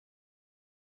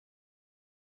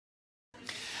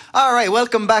All right,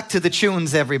 welcome back to the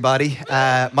tunes, everybody.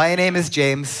 My name is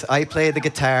James. I play the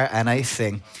guitar and I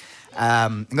sing.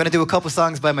 I'm going to do a couple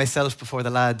songs by myself before the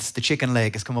lads, the chicken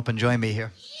leg, has come up and join me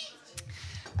here.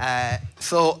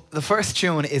 So the first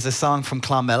tune is a song from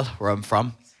Clonmel, where I'm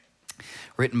from,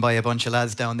 written by a bunch of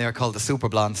lads down there called the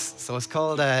Superblondes. So it's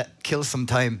called Kill Some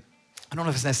Time. I don't know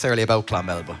if it's necessarily about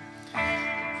Clonmel, but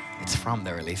it's from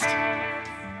there at least.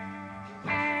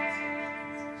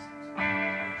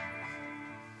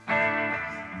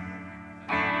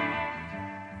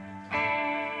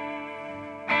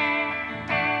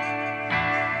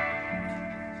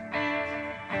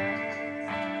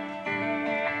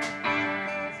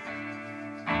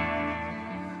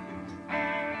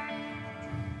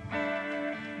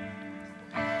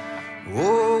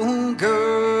 Oh,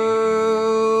 girl,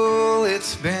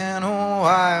 it's been a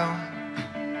while,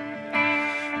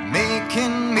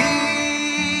 making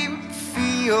me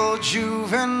feel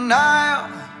juvenile.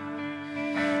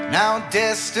 Now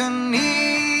destiny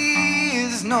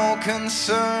is no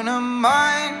concern of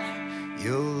mine.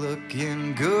 You're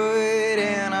looking good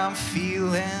and I'm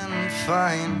feeling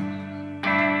fine.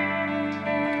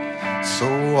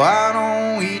 So why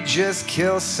don't we just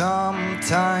kill some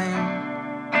time?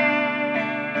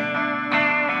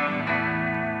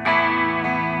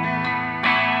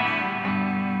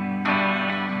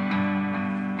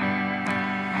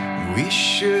 We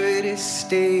should have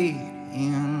stayed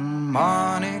in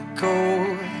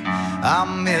Monaco. I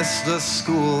miss the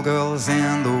schoolgirls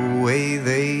and the way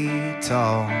they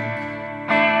talk.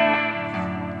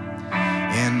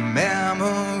 And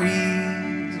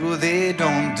memories, well, they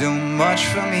don't do much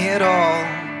for me at all.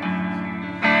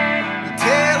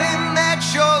 Tell him that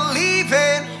you're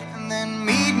leaving and then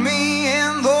meet me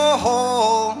in the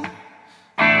hall.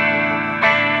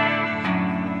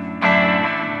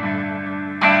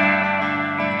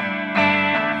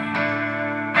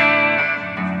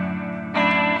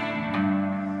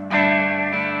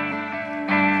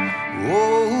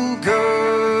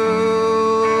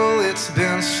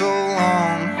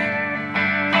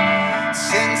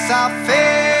 I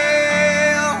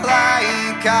feel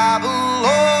like I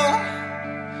belong.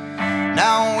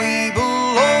 Now we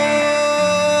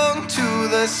belong to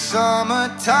the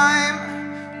summertime.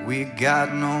 We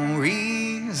got no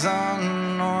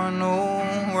reason or no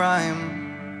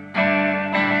rhyme.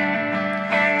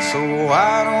 So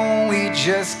why don't we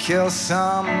just kill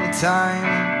some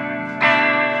time?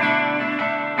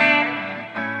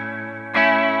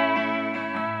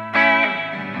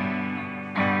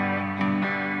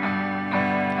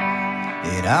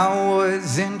 I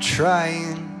wasn't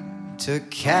trying to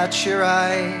catch your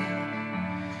eye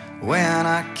when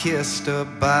I kissed her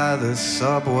by the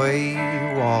subway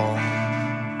wall.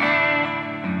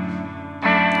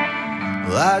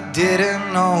 Well, I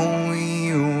didn't know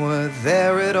you were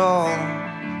there at all.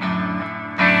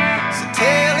 So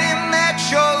tell him that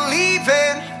you're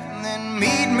leaving and then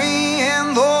meet me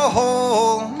in the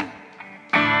hall.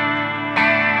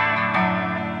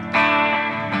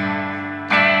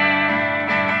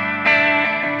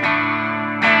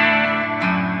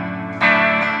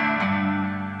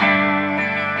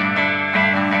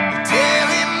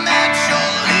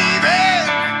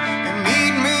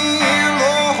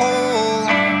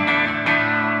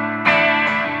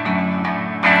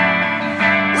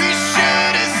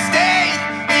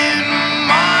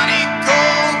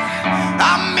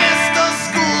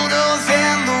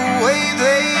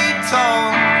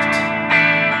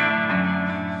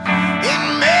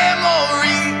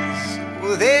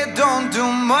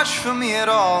 For me at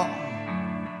all.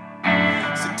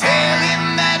 So tell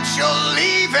him that you're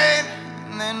leaving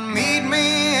and then meet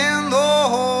me in the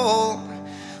hall.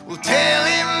 Well, tell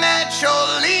him that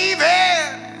you're leaving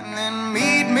and then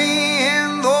meet me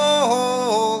in the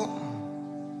hall.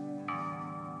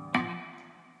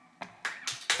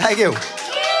 Thank you.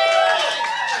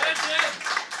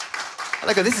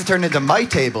 Look, this has turned into my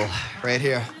table right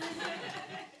here.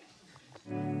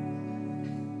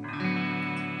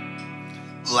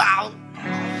 Wow.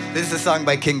 This is a song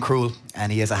by King Krule,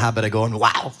 and he has a habit of going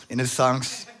wow in his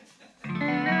songs.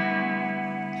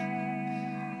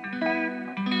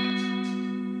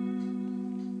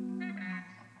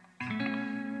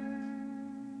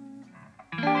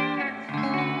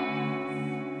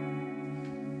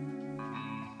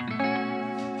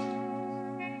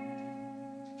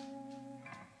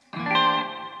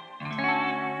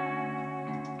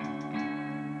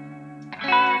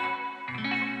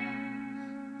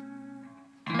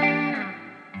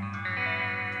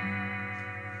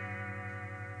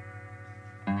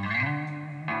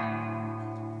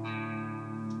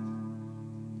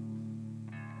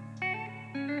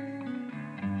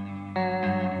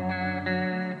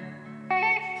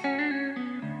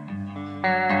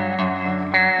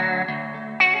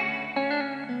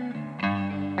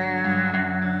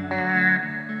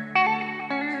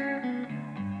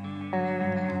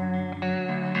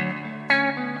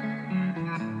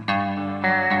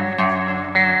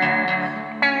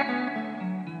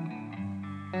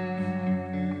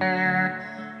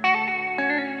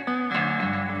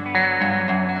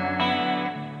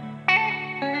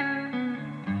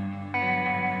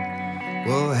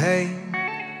 Well, hate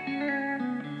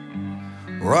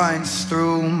runs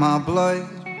through my blood,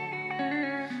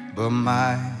 but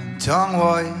my tongue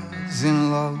was in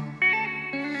love.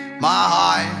 My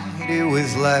heart, it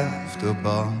was left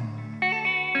above.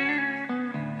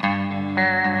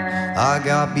 I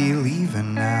got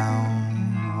believing now.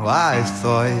 I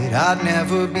thought I'd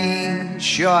never be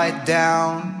shut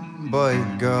down, but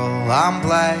girl, I'm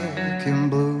black and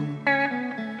blue.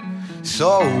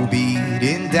 So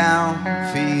beating down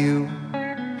for you.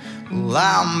 Well,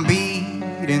 I'm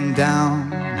beating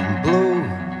down and blue.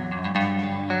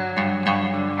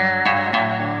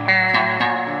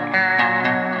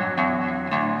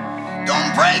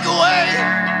 Don't break away.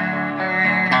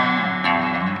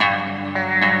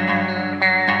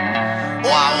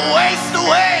 Or I'll waste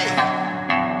away.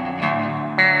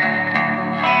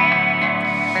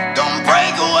 Don't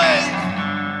break away.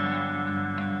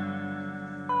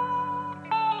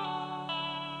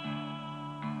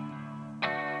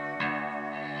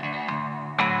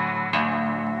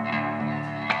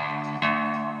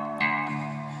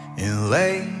 And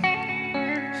lay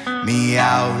me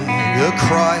out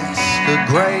across the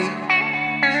grave.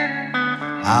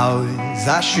 Hours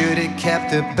I should have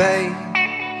kept at bay.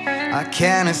 I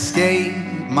can't escape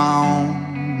my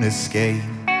own escape.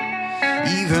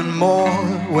 Even more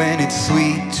when it's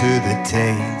sweet to the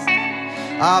taste.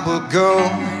 Ah, but girl,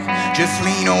 just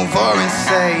lean over and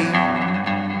say,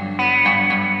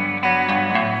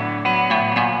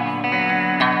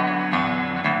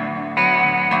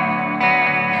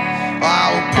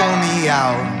 pull me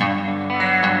out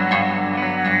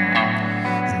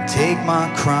and take my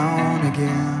crown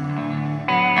again.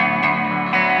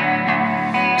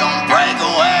 Don't break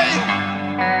away,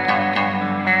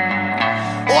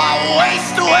 or I'll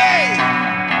waste away.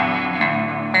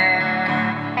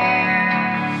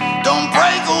 Don't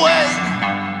break away.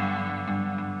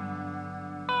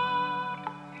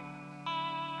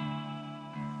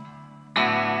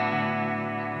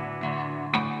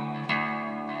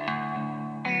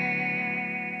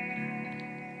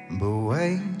 But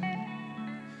wait,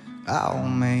 I'll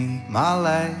make my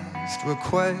last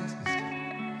request.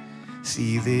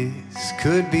 See, this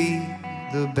could be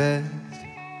the best.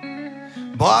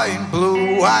 But in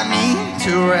blue, I need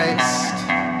to rest.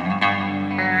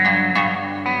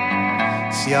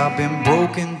 See, I've been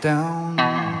broken down.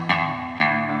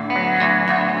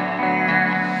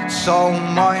 So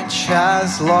much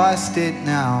has lost it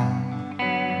now.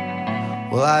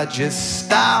 Well, I just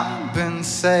stop and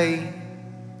say,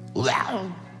 wow.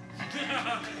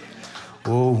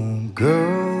 Oh,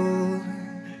 girl,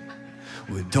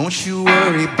 well, don't you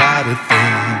worry about a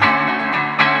thing.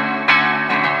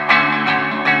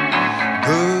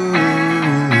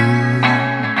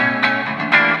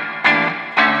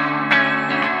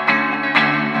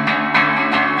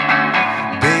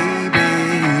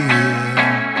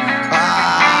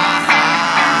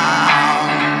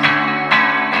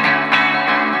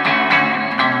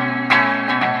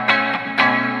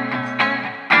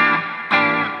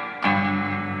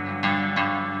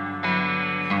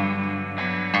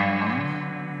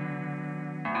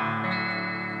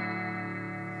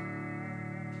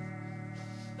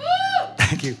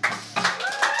 Thank you.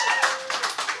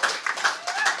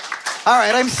 All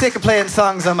right, I'm sick of playing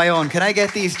songs on my own. Can I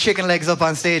get these chicken legs up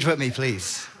on stage with me,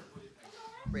 please?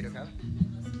 Radio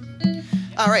Caroline.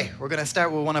 All right, we're going to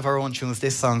start with one of our own tunes.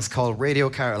 This song's called Radio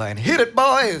Caroline. Hit it,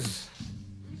 boys!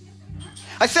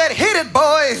 I said, hit it,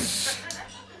 boys!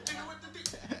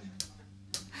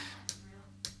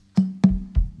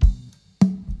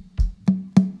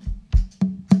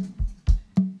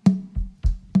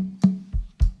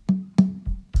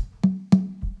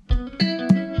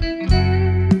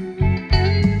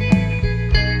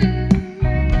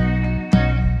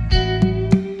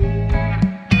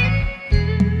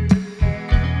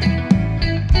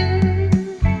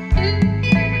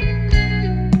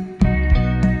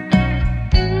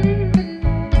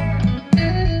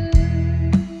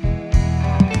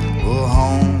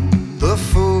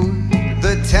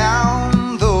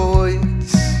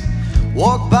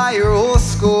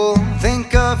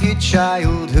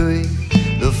 Childhood,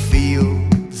 the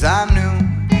fields I knew,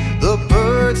 the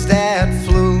birds that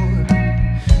flew.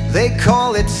 They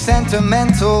call it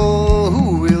sentimental,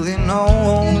 who really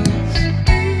knows?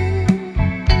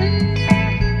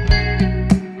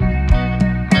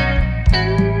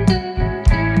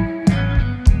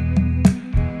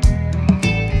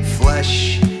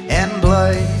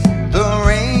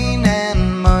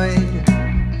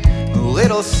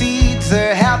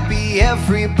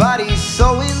 everybody's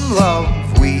so in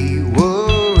love. We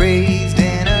were raised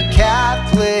in a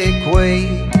Catholic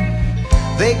way.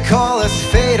 They call us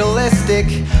fatalistic,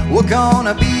 we're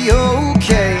gonna be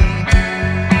okay.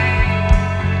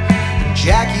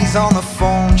 Jackie's on the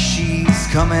phone, she's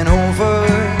coming over.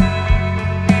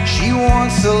 She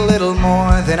wants a little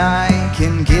more than I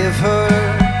can give her.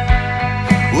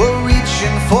 We're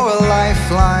reaching for a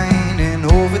lifeline in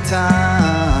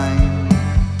overtime.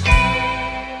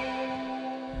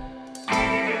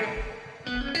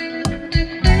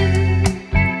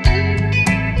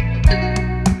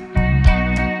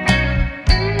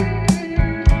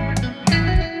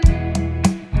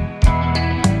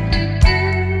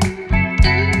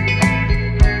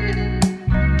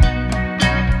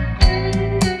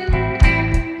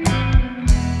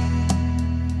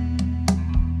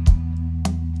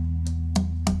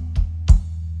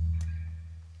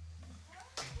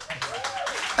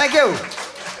 Thank you.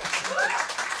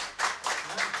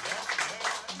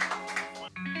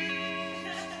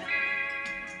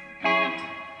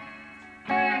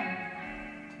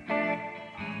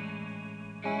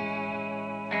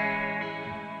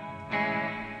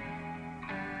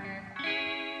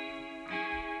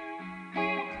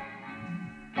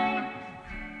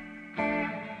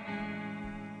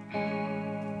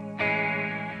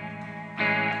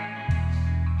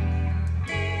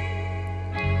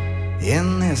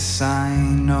 In this I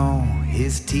know,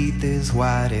 his teeth as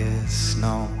white as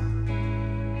snow.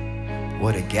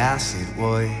 What a gas it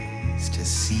was to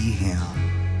see him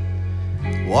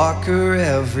walk her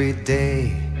every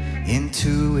day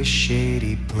into a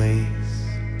shady place.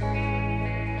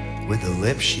 With her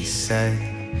lips she said,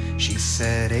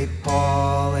 hey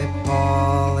Paul, hey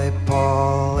Paul, hey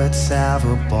Paul, let's have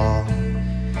a ball.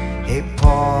 Hey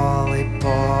Paul, hey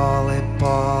Paul, hey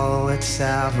Paul, let's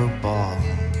have a ball.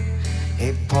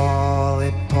 Hey Paul,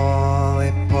 hey Paul,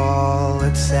 hey Paul,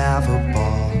 let's have a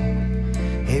ball.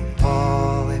 Hey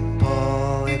Paul, hey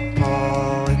Paul, hey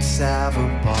Paul, let's have a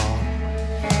ball.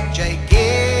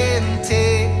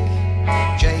 Gigantic,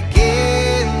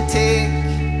 gigantic,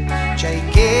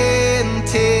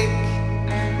 gigantic,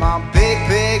 my big,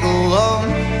 big love.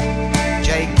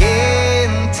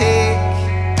 Gigantic,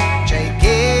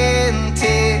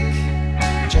 gigantic,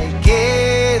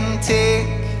 gigantic,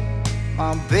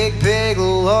 my big, big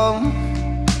love.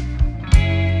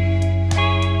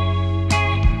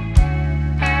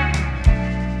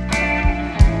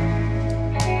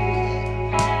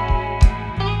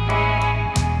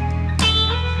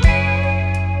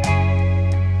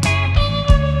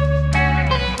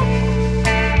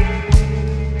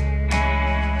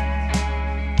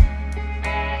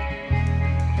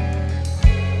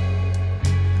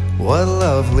 What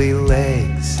lovely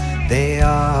legs they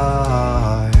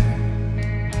are.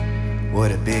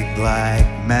 What a big black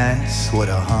mess, what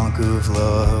a hunk of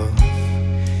love.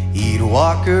 He'd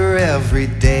walk her every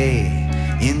day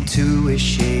into a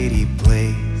shady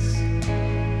place,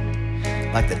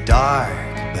 like the dark,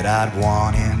 but I'd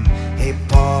want him. Hey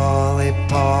Paul, hey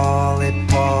Paul, hey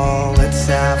Paul, let's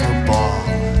have a ball.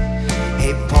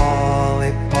 Hey Paul,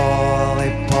 hey Paul,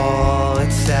 hey Paul,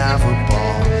 let's have a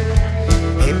ball.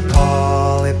 Hey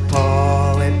Paul, hey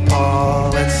Paul, hey Paul,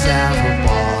 let's have a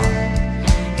ball.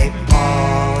 Hey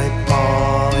Paul, hey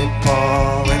Paul, hey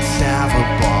Paul, let's have a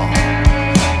ball.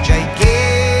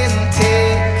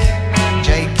 Gigantic,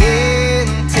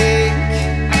 gigantic,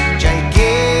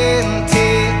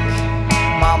 gigantic,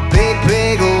 my big,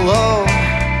 big love.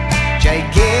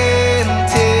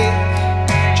 Gigantic,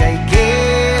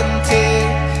 gigantic,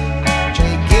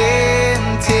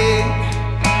 gigantic,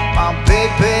 my big,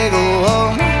 big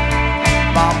love.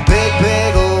 My big,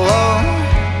 big love.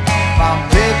 My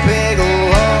big, big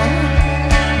love.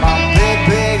 My big,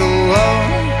 big love.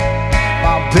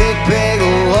 My big, big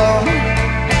love.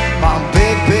 My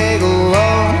big, big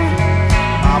love.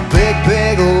 My big,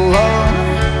 big love.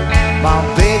 My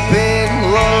big, big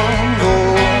love. Oh,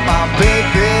 my big,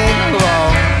 big love.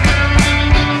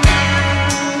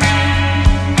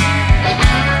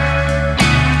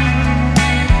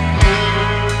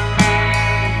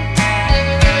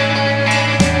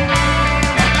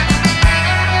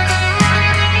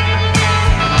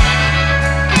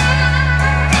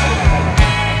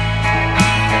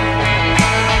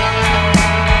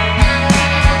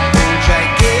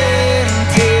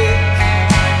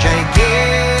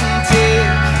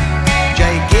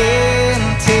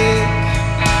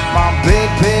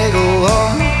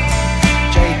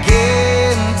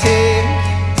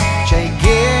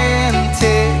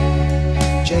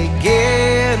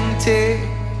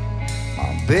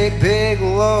 Big, big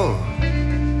love.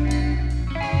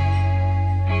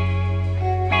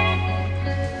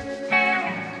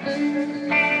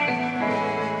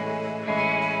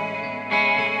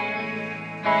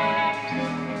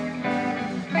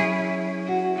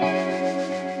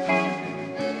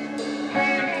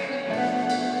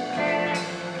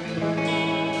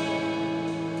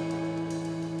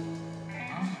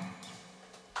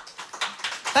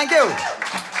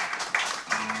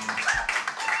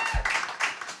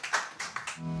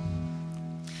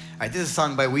 right, this is a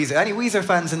song by Weezer. Any Weezer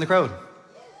fans in the crowd?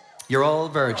 You're all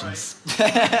virgins. Do you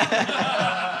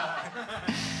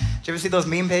ever see those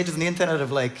meme pages on the internet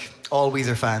of like, all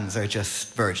Weezer fans are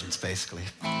just virgins, basically?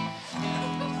 I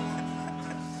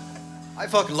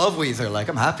fucking love Weezer, like,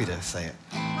 I'm happy to say it.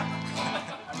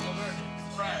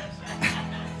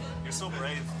 You're so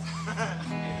brave.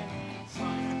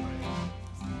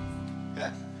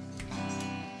 Yeah.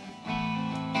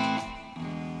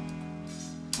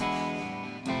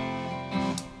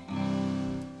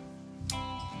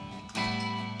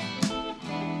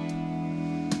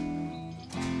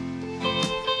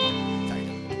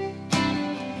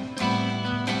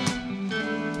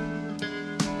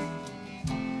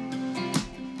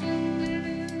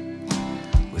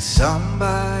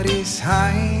 Somebody's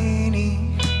hiney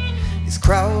is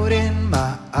crowding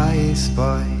my ice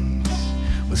spice,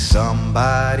 with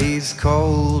somebody's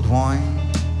cold wine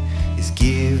is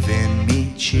giving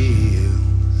me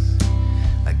chills.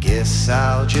 I guess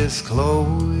I'll just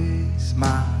close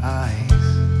my eyes.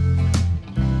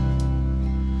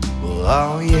 Well,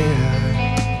 oh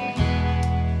yeah,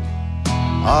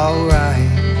 alright,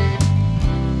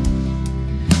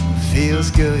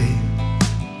 feels good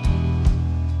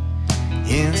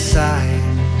inside.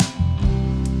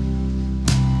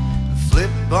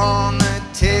 Flip on the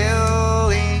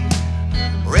telly,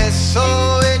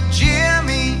 wrestle with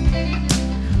Jimmy,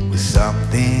 with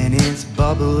something is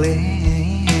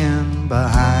bubbling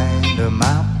behind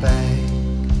my back.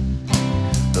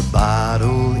 The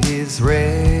bottle is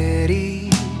ready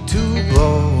to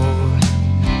blow.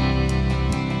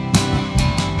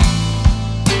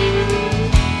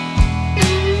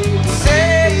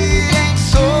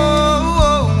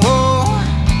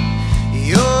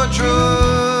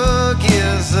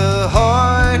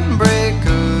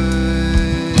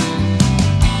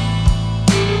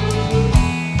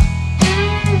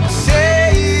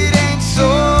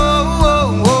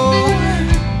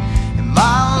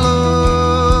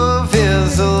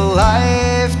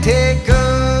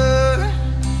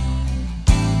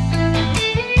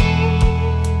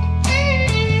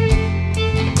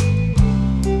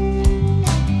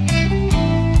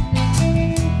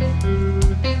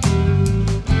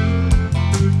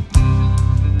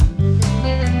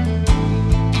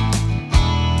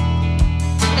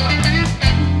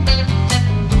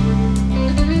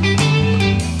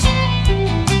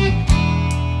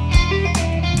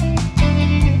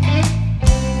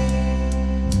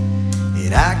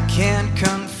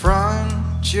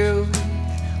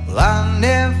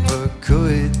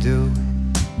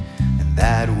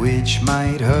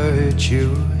 Might hurt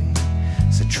you,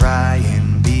 so try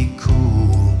and be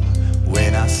cool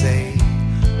when I say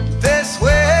this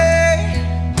way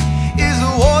is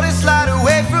the water slide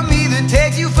away from me that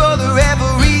takes you further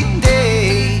every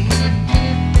day.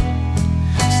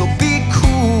 So be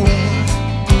cool.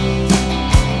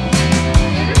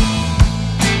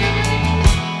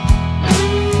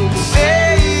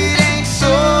 Say it ain't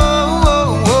so.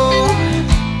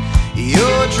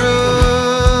 Your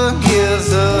drug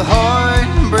is a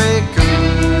heartbreaker.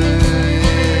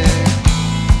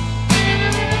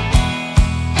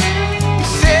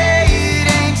 Say it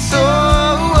ain't so.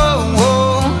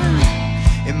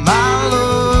 And my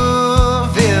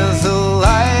love is a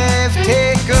life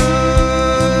taker.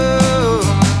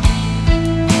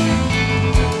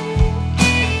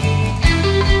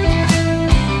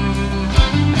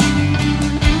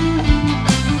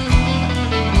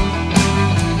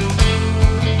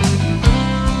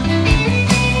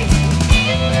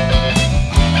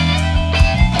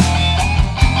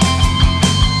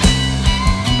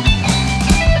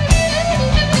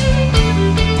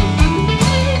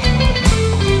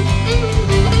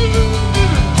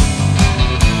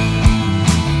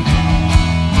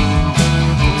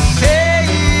 Say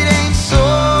it ain't so.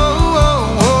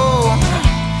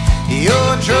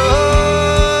 Your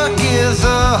drug is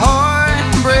a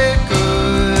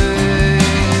heartbreaker.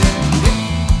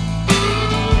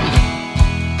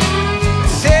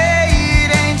 Say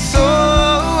it ain't so.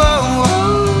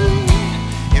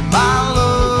 And my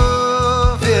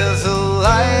love is a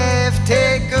life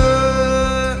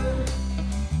taker.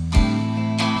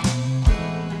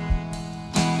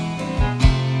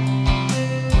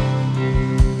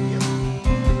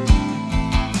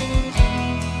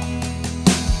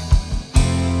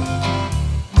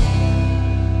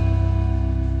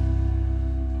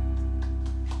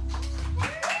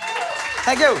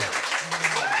 Thank you.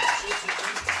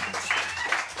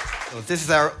 So this is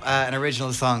our an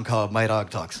original song called My Dog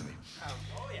Talks to Me.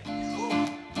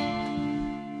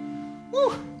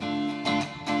 Woo.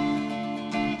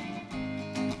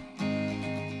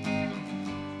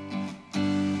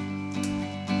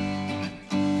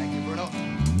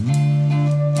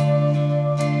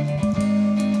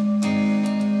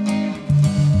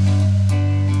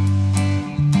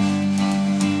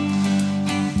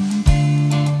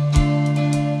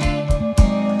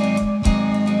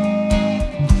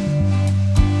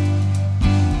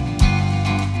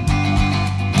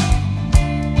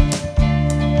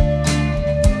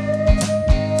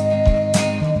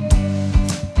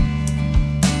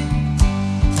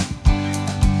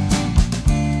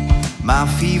 my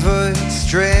fever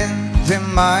strength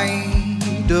and my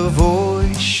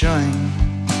devotion,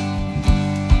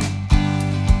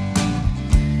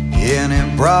 and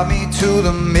it brought me to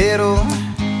the middle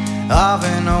of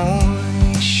an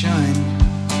ocean.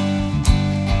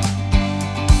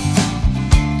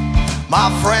 My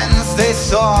friends, they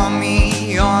saw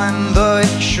me on the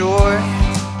shore,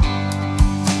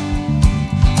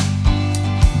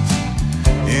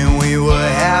 and we were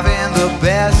having the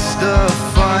best of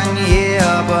fun, yeah,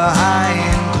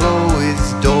 behind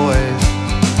closed doors.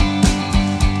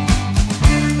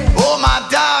 Oh, my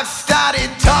dog started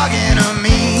talking to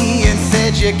me and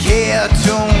said, you care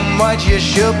too much, you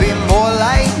should be more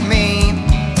like me.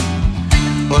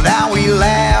 Well, now we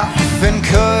laugh and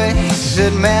cuss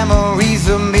at memories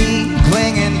of me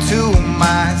clinging to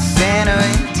my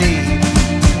sanity.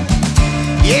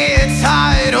 Yeah, it's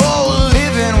hard, oh,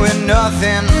 living with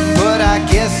nothing, but I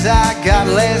guess I got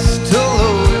less to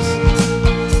lose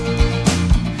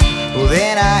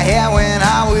than I had when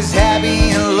I was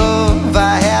happy in love.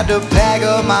 I had to pack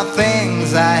up my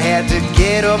things, I had to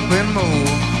get up and move.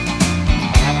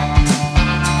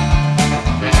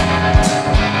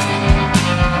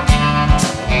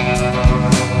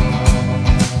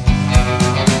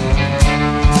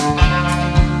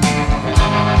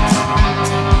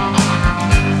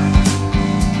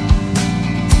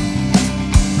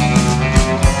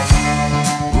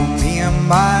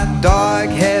 My dog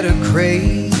had a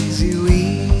crazy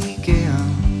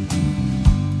weekend,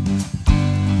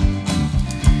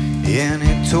 and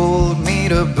it told me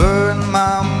to burn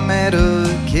my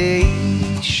medication.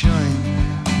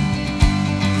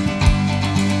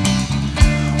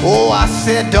 Oh, I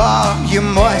said, dog, you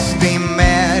must be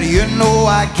mad. You know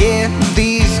I get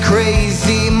these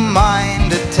crazy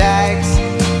mind attacks.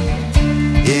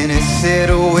 And it said,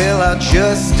 oh, well, I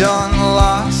just done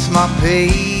lost my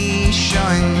patience.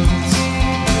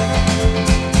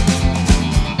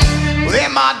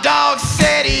 Then my dog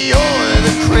said, you're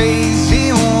the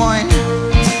crazy one,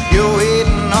 you're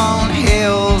waiting on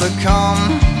hell to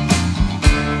come.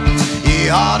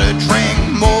 You ought to drink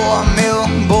more milk,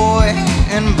 boy,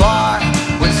 and bar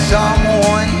when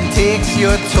someone takes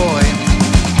your toy.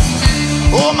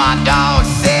 Oh, my dog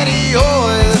said,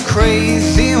 you're the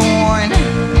crazy one,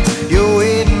 you're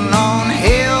waiting on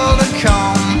hell to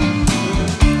come.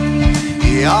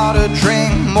 You ought to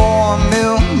drink more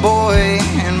milk, boy,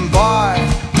 and bar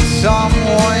when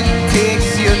someone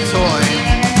takes your toy.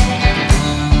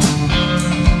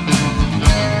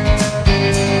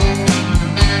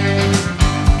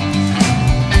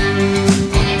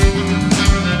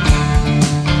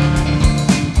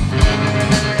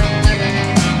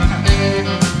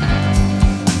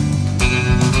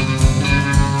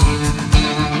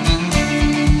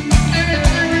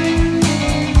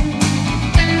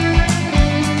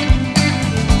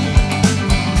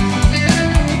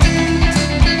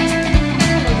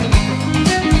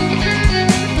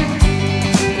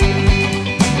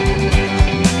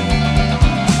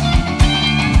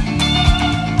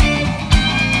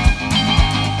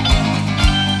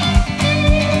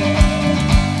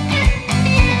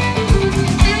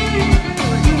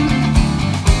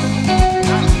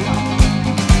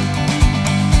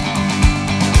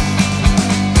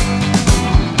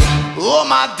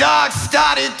 My dog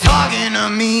started talking to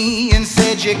me and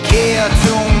said, you care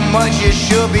too much, you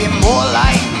should be more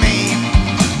like me.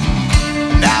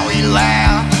 Now we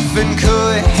laugh and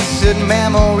cuss at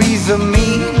memories of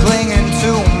me clinging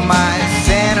to my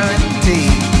sanity.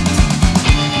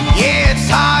 Yeah, it's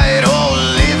hard, oh,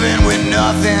 living with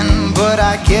nothing, but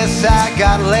I guess I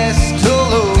got less to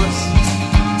lose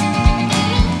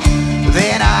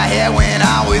than I had when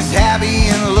I was happy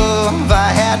in love.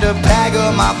 I had to pack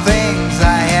up my things,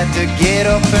 I had to get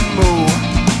up and move.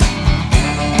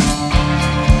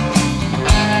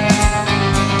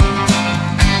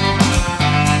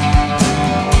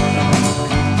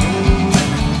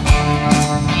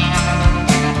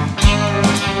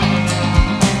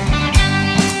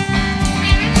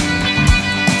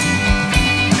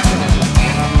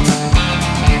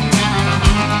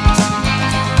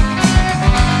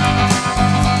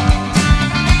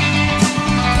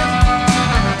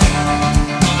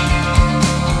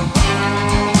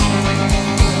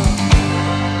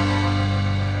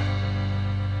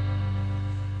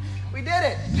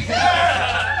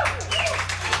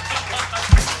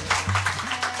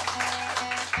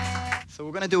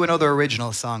 We're going to do another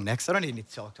original song next. I don't even need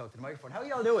to talk to the microphone. How are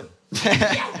y'all doing?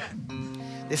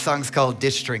 This song's called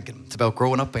Ditch Drinking. It's about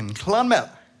growing up in Clonmel.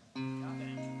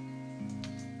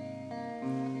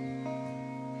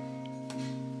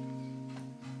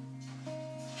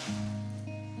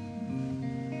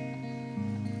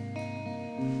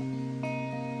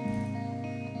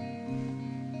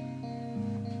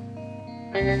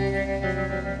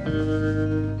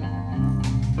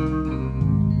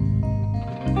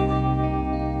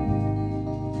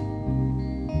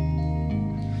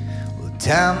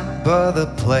 Tampa, the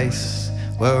place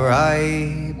where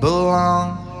I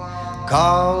belong.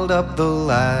 Called up the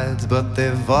lads, but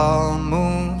they've all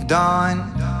moved on.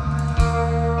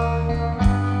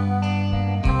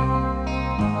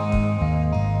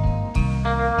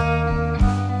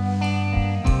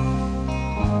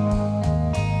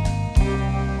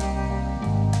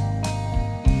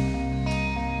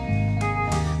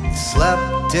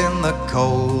 Slept in the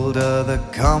cold of the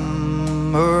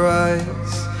Comoros,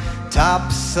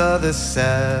 tops of the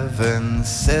Seven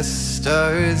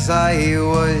Sisters. I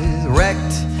was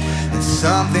wrecked and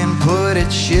something put a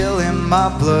chill in my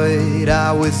blood.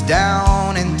 I was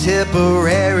down in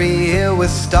Tipperary, it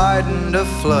was starting to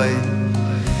flood.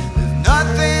 There's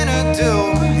nothing to do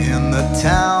in the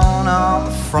town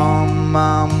I'm from.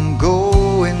 I'm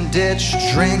going ditch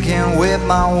drinking with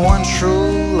my one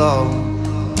true love.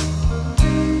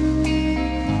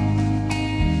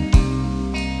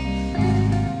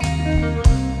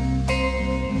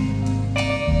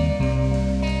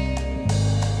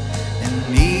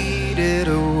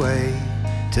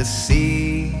 To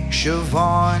see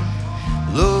Siobhan,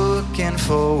 looking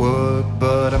for work,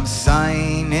 but I'm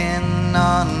signing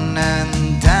on.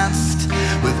 And danced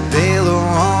with Baylor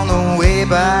on the way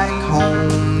back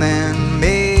home, then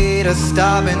made a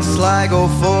stop in Sligo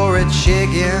for a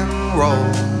chicken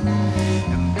roll.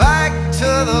 And back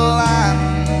to the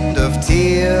land of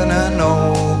Tiernan and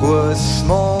Oak, was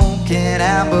smoking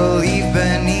and belief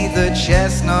beneath the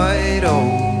chestnut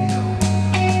oak.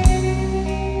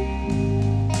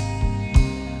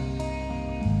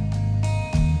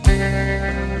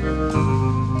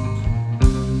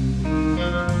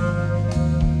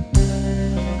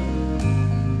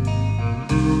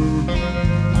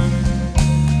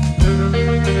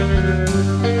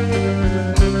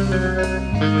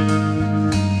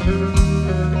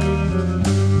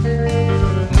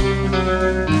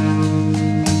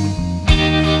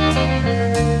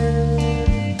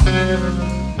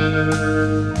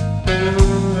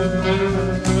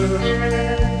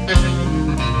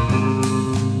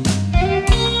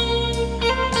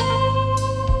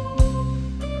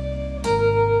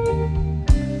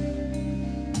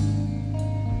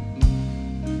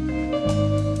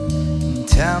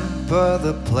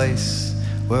 The place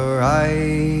where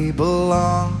I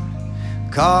belong.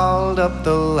 Called up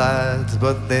the lads,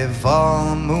 but they've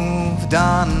all moved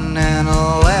on and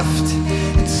left.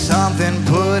 And something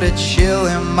put a chill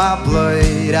in my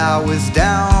blood. I was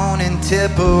down in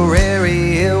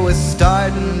Tipperary, it was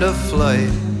starting to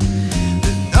flood.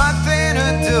 There's nothing to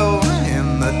do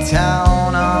in the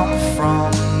town I'm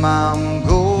from. I'm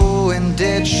going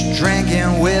ditch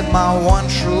drinking with my one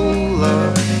true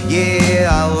love. Yeah,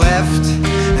 I left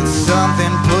and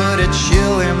something put a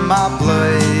chill in my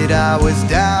blood. I was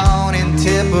down in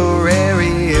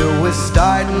Tipperary, it was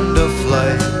starting to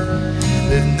flood.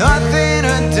 There's nothing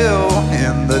to do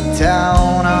in the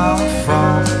town I'm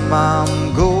from.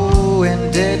 I'm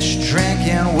going ditch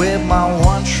drinking with my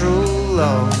one true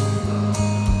love.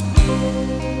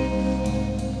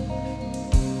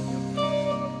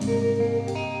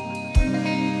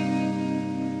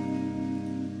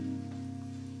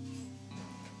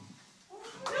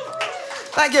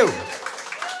 Thank you.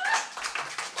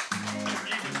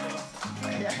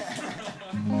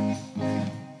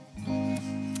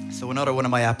 So another one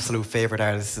of my absolute favorite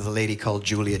artists is a lady called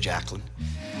Julia Jacklin.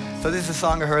 So this is a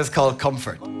song of hers called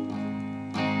Comfort.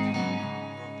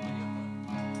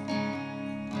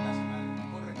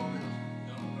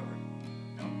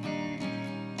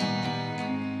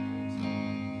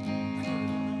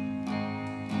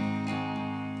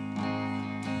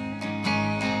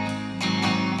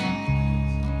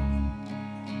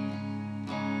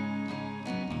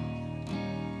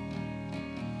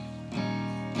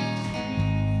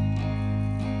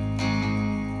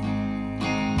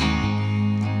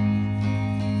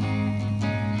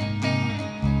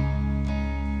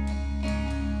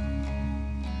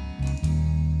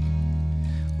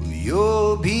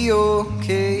 You'll be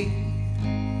okay,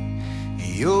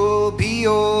 you'll be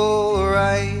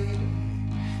alright,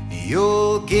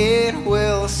 you'll get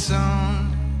well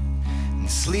soon and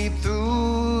sleep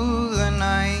through the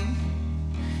night.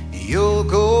 You'll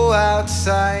go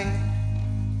outside,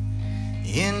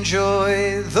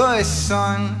 enjoy the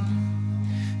sun,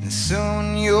 and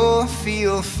soon you'll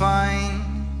feel fine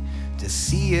to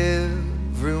see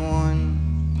everyone.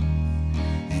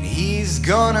 And he's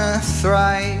gonna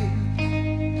thrive,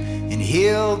 and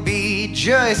he'll be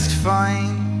just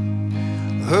fine.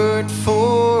 Hurt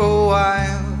for a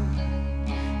while,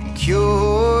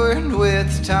 cured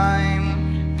with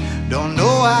time. Don't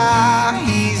know how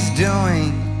he's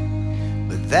doing,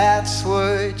 but that's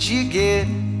what you get.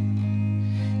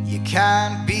 You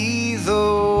can't be the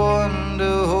one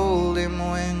to hold him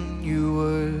when you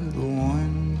were the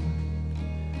one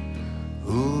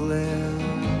who left.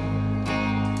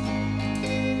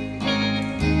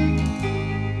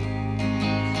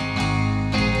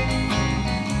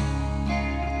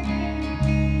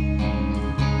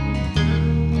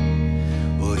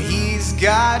 Well, he's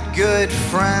got good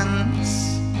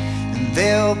friends, and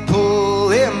they'll pull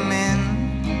him in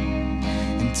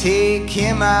and take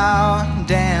him out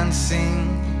dancing,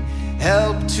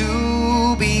 help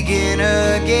to begin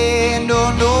again.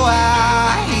 Don't know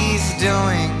how he's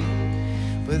doing,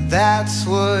 but that's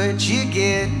what you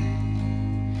get.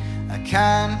 I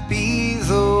can't be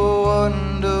the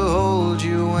one to hold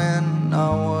you when I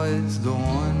was the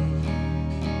one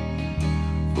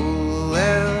who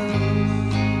left.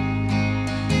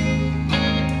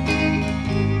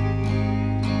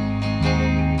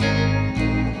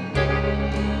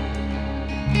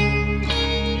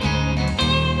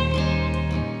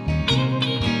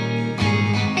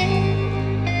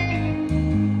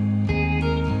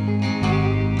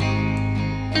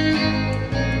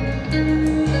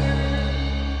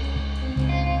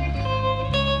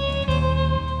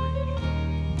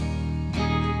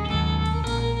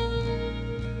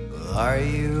 Are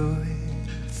you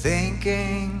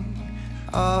thinking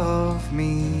of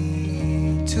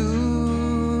me too?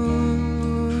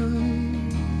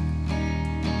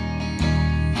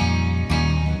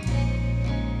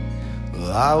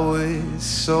 Well, I was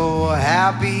so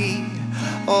happy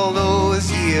all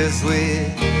those years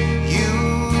with you.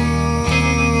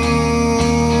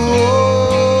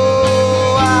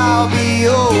 Oh, I'll be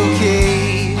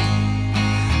okay,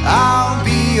 I'll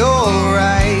be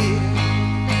alright.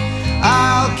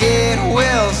 I'll get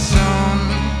well soon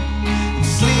and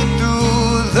sleep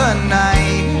through the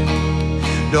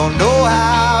night. Don't know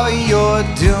how you're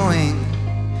doing,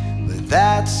 but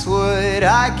that's what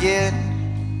I get.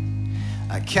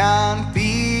 I can't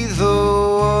be the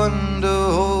one to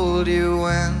hold you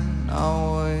when I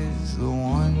was the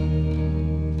one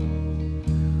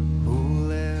who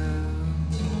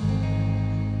left.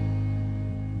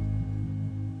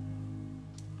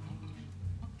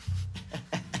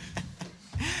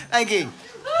 Thank you.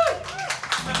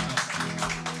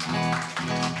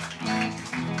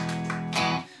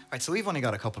 Right, so we've only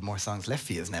got a couple more songs left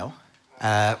for you now.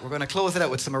 We're going to close it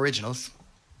out with some originals.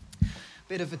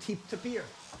 Bit of a tip to beer.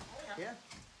 Yeah?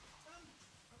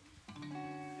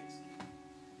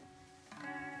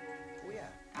 Oh, yeah.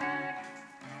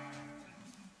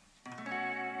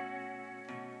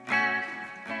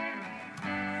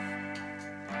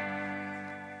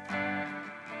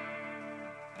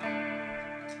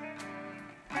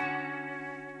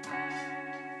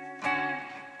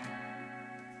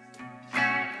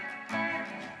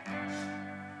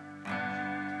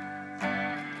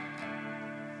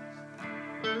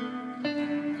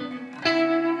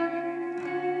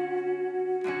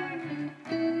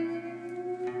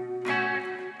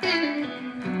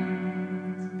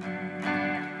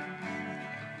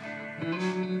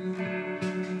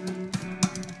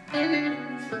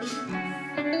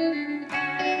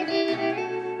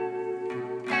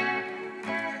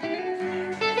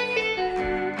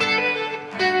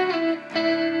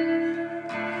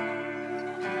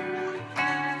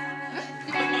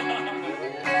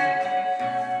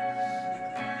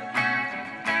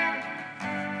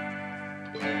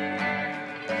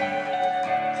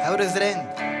 How does it end?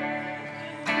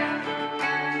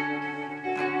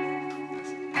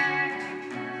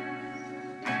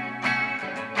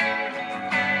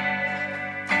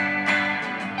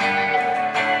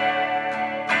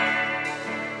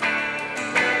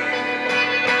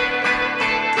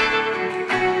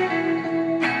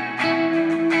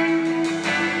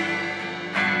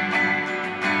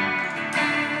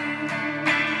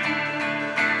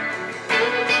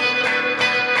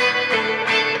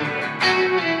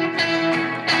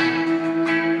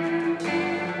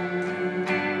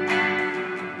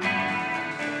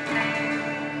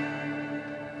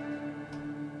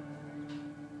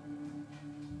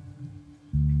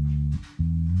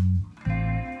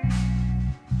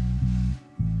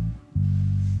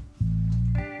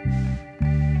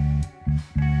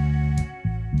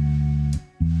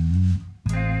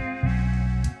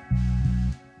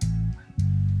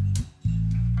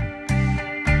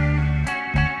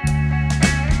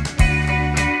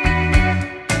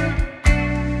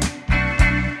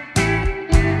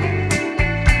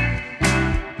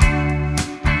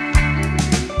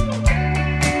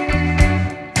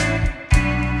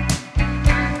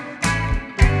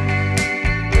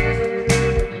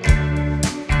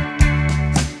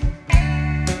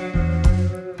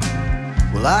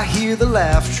 Well, I hear the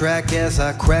laugh track as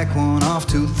I crack one off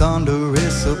to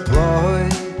thunderous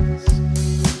applause.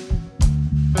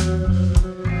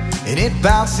 And it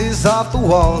bounces off the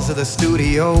walls of the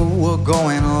studio. We're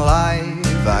going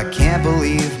live. I can't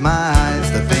believe my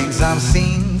eyes. The things I'm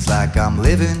seeing, it's like I'm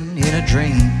living in a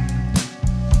dream.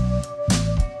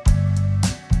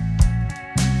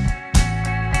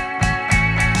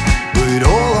 But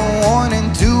all I want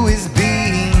and do is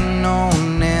be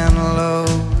known and loved.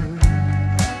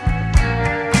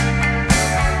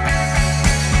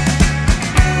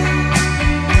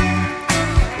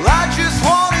 Well, I just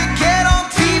want to get on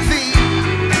TV,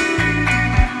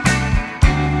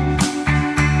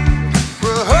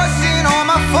 rehearsing all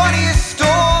my funniest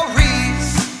stories.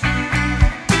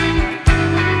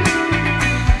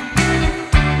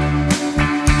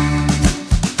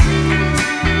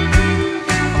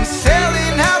 I'm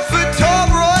selling out for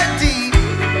Tobrody.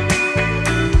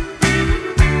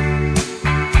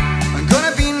 I'm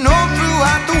gonna be known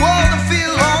throughout the world and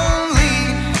feel lonely.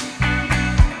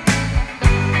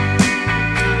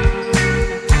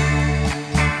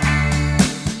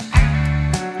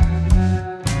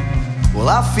 Well,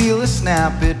 I feel a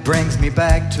snap, it brings me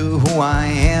back to who I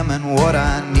am and what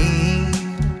I need.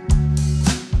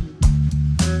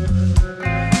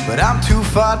 But I'm too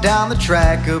far down the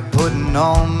track of putting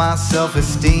all my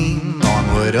self-esteem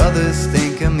on what others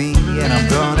think of me. And I'm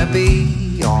gonna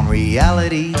be on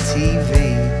reality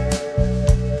TV.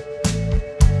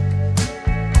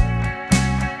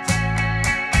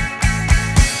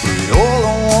 But all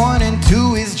I want and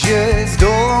do is just,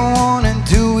 all I want and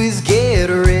do is get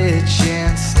rich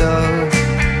and stuff.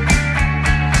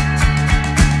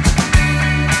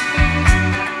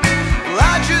 Well,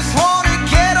 I just want to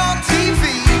get on TV.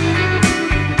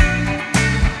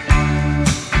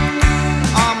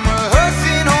 I'm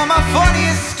rehearsing all my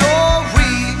funniest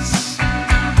stories.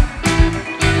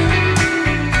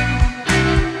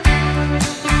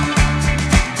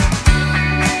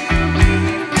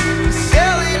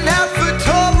 Selling out for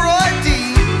Tobrody.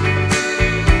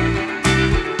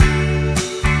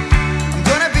 I'm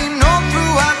gonna be known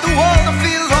throughout the world and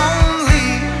feel lonely.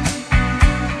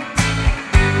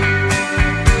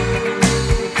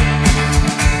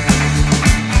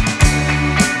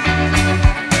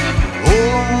 All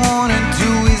I wanna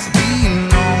do is be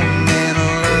known and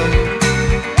loved.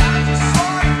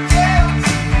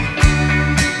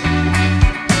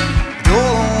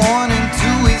 All I wanna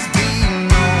do is be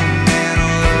known and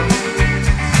loved.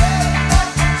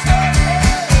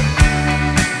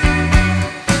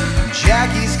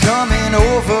 Jackie's coming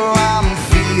over, I'm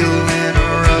feeling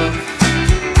rough.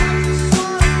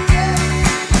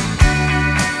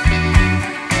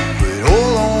 But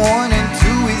all I wanna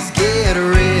do is get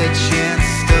rich and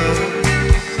stuff.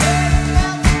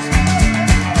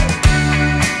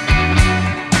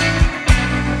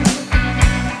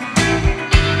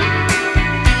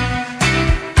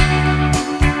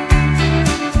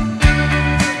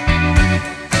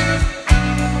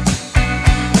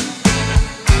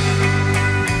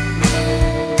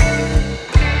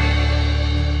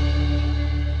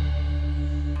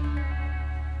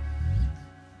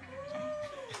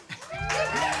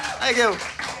 Thank you.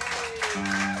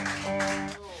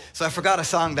 So I forgot a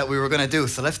song that we were gonna do,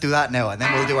 so let's do that now, and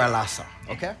then we'll do our last song,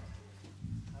 okay?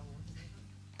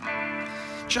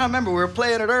 Trying to remember, we were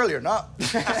playing it earlier, no?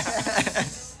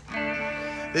 This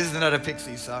is another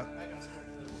Pixies song.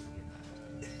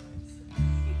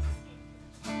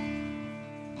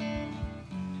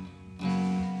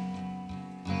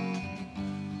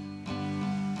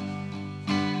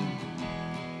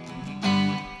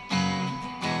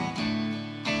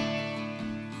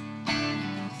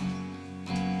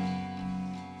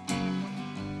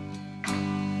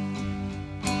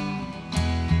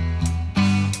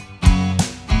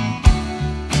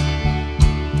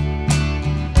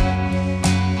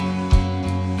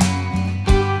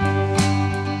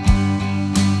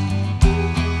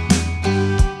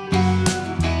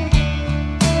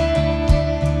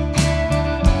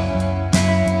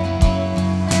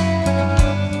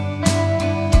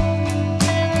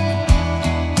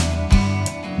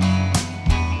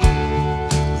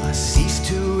 I cease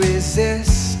to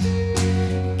resist,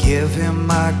 give him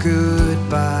my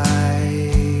goodbyes.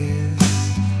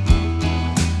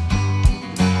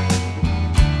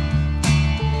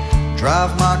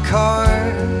 Drive my car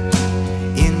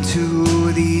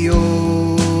into the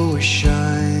ocean.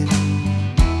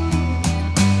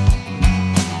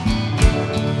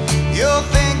 You'll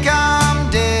think I'm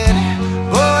dead,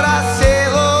 but I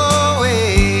sail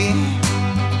away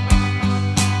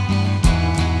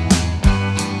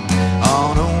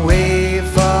on a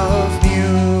wave of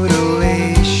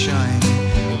mutilation.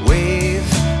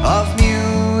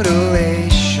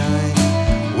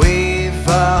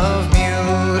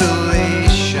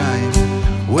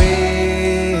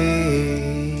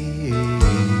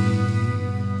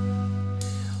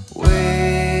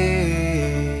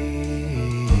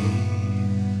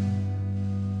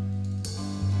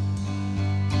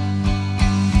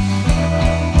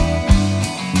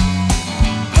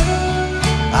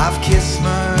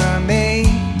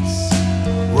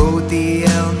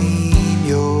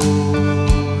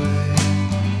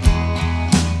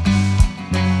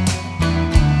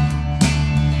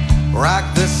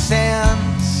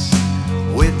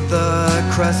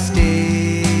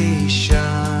 crustaceans.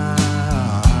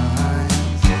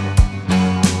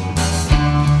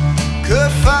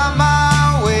 Could find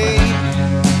my way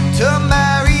to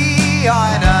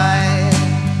Mariana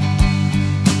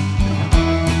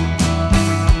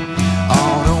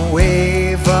on a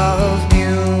wave of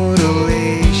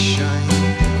mutilation,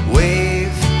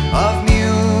 wave of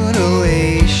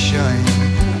mutilation,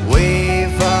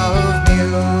 wave of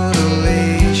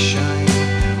mutilation,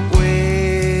 wave.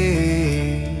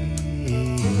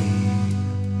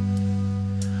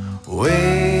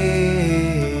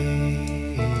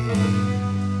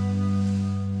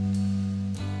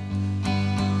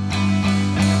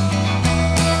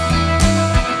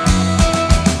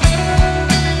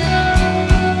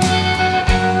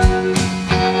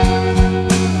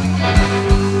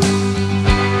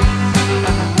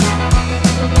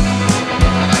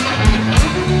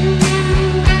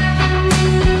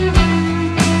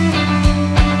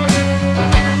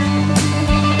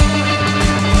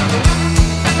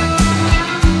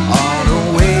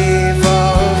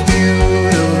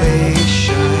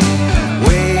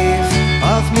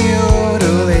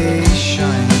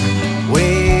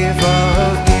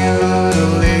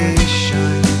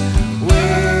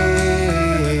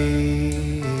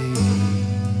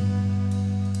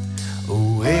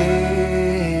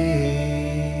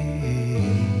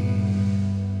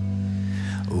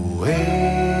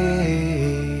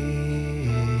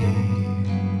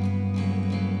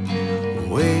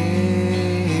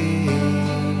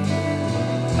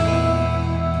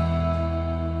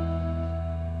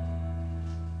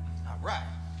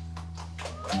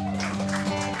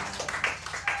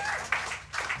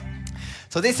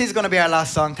 So this is going to be our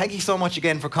last song. Thank you so much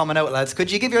again for coming out, lads. Could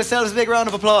you give yourselves a big round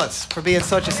of applause for being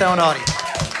such a sound audience?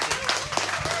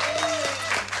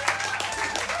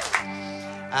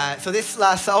 So this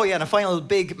last, oh yeah, and a final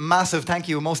big, massive thank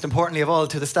you, most importantly of all,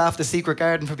 to the staff of the Secret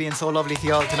Garden for being so lovely to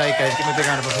you all tonight, guys. Give me a big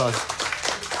round of applause.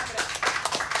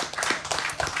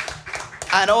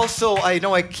 And also, I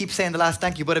know I keep saying the last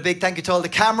thank you, but a big thank you to all the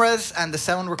cameras and the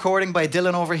sound recording by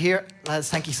Dylan over here. Lads,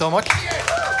 thank you so much.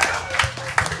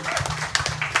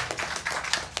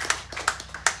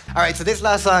 All right, so this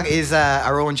last song is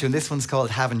our own tune. This one's called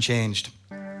Haven't Changed.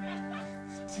 All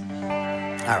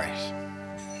right.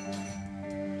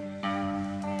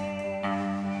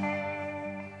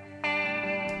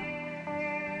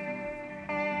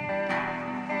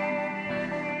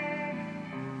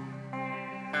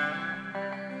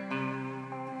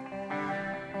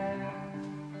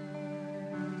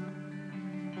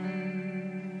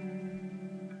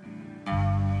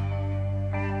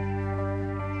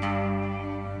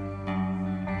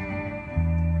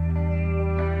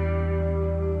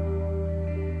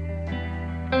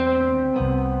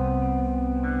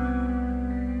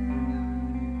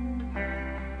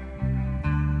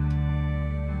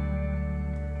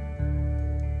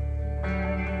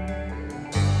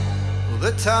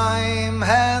 The time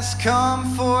has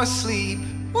come for sleep.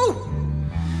 Woo!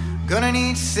 Gonna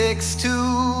need 6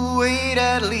 to 8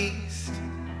 at least.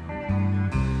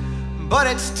 But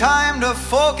it's time to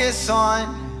focus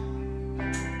on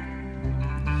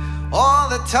all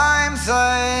the times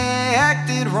I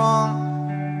acted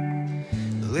wrong.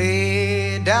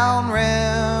 Lay down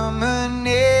reminiscing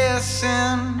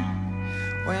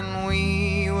when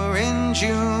we were in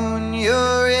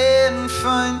junior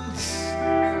infants.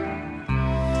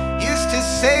 To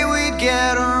say we'd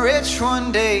get rich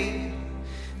one day,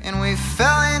 and we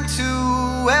fell into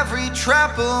every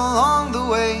trap along the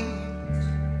way.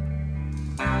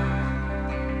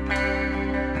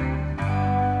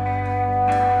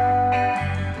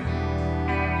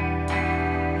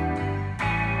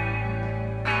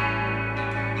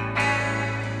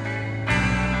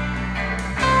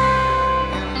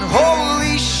 And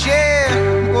holy shit,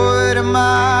 what am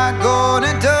I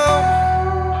gonna do?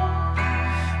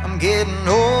 Getting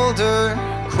older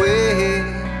quick.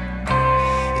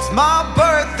 It's my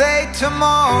birthday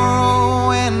tomorrow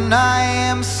and I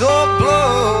am so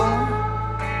blue.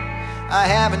 I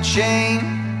haven't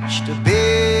changed a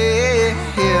bit.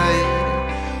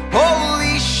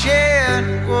 Holy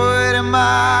shit, what am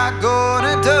I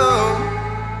gonna do?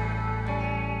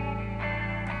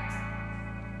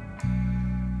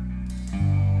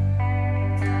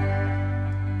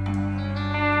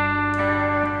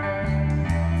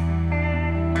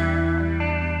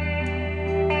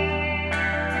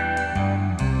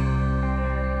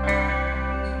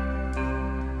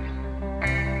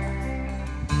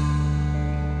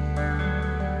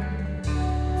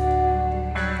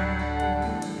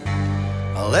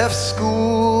 Left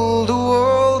school, the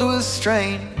world was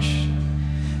strange,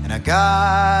 and I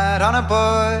got on a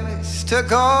bus to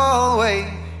Galway.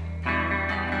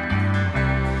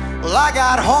 Well, I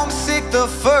got homesick the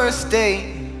first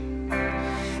day,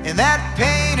 and that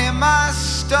pain in my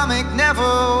stomach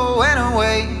never went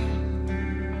away.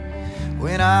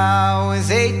 When I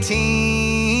was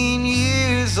 18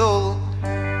 years old,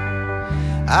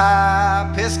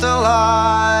 I pissed a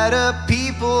lot of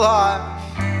people off,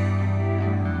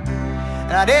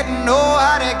 and I didn't know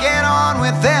how to get on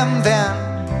with them then,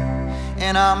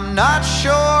 and I'm not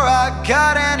sure I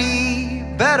got any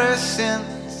better since.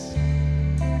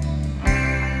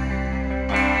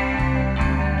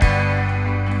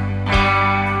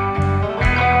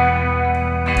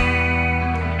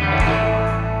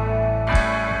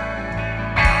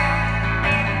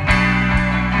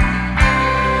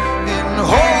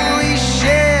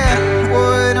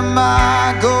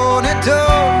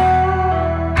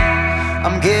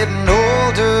 I'm getting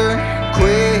older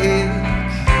quick.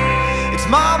 It's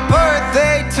my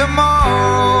birthday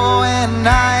tomorrow, and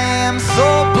I am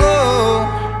so blue.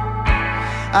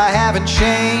 I haven't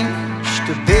changed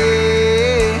a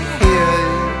bit.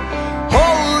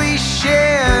 Holy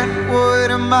shit,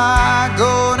 what am I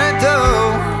gonna do?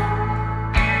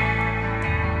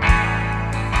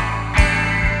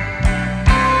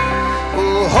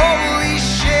 Oh, holy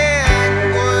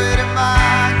shit, what am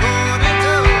I gonna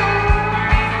do?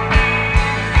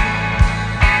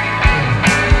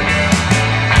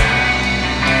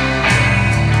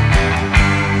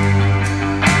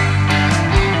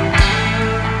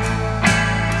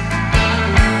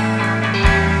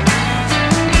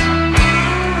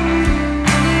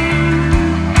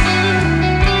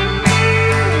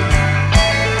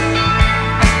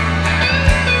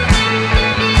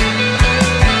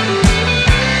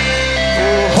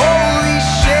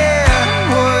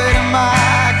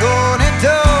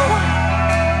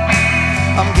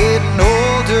 I'm getting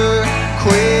older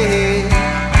quick.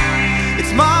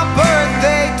 It's my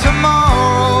birthday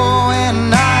tomorrow,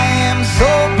 and I am so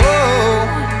blue.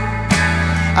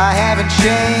 I haven't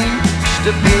changed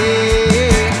a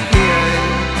bit.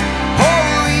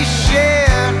 Holy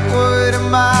shit, what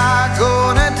am I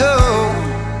gonna do?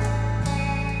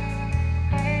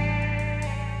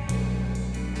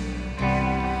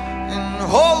 And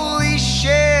holy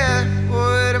shit,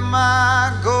 what am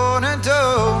I gonna do?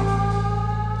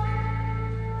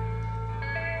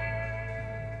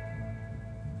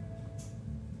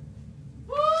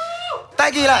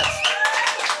 Thank you, lads.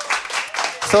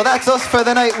 So that's us for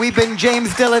the night. We've been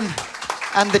James Dillon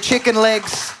and the chicken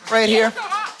legs right here.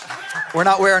 We're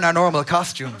not wearing our normal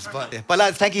costumes, but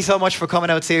lads, thank you so much for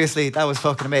coming out. Seriously, that was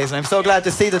fucking amazing. I'm so glad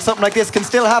to see that something like this can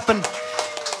still happen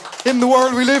in the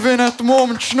world we live in at the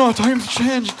moment. You know, times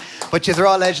change. But you're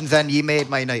all legends, and you made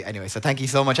my night anyway. So thank you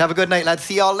so much. Have a good night, lads.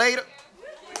 See y'all later.